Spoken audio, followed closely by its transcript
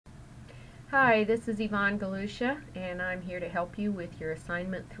Hi, this is Yvonne Galusha, and I'm here to help you with your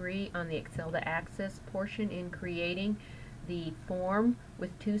assignment 3 on the Excel to Access portion in creating the form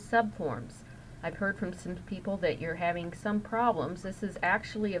with two subforms. I've heard from some people that you're having some problems. This is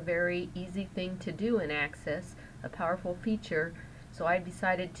actually a very easy thing to do in Access, a powerful feature, so I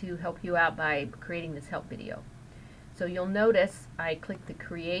decided to help you out by creating this help video. So you'll notice I clicked the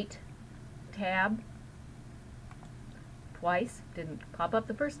Create tab twice, didn't pop up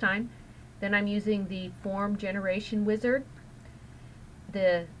the first time. Then I'm using the form generation wizard.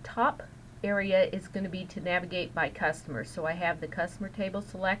 The top area is going to be to navigate by customer. So I have the customer table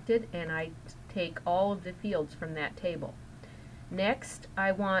selected and I take all of the fields from that table. Next,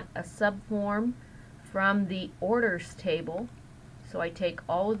 I want a subform from the orders table. So I take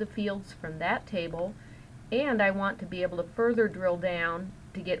all of the fields from that table, and I want to be able to further drill down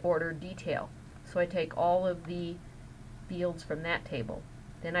to get order detail. So I take all of the fields from that table.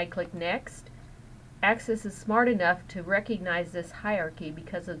 Then I click Next. Access is smart enough to recognize this hierarchy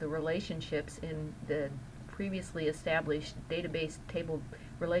because of the relationships in the previously established database table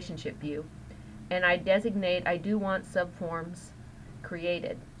relationship view. And I designate I do want subforms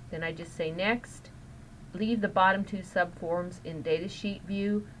created. Then I just say Next. Leave the bottom two subforms in datasheet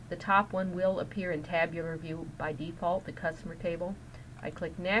view. The top one will appear in tabular view by default, the customer table. I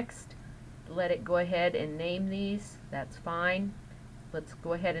click Next. Let it go ahead and name these. That's fine. Let's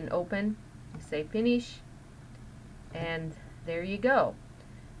go ahead and open and say Finish, and there you go.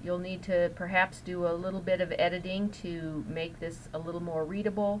 You'll need to perhaps do a little bit of editing to make this a little more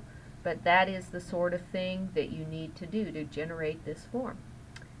readable, but that is the sort of thing that you need to do to generate this form.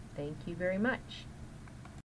 Thank you very much.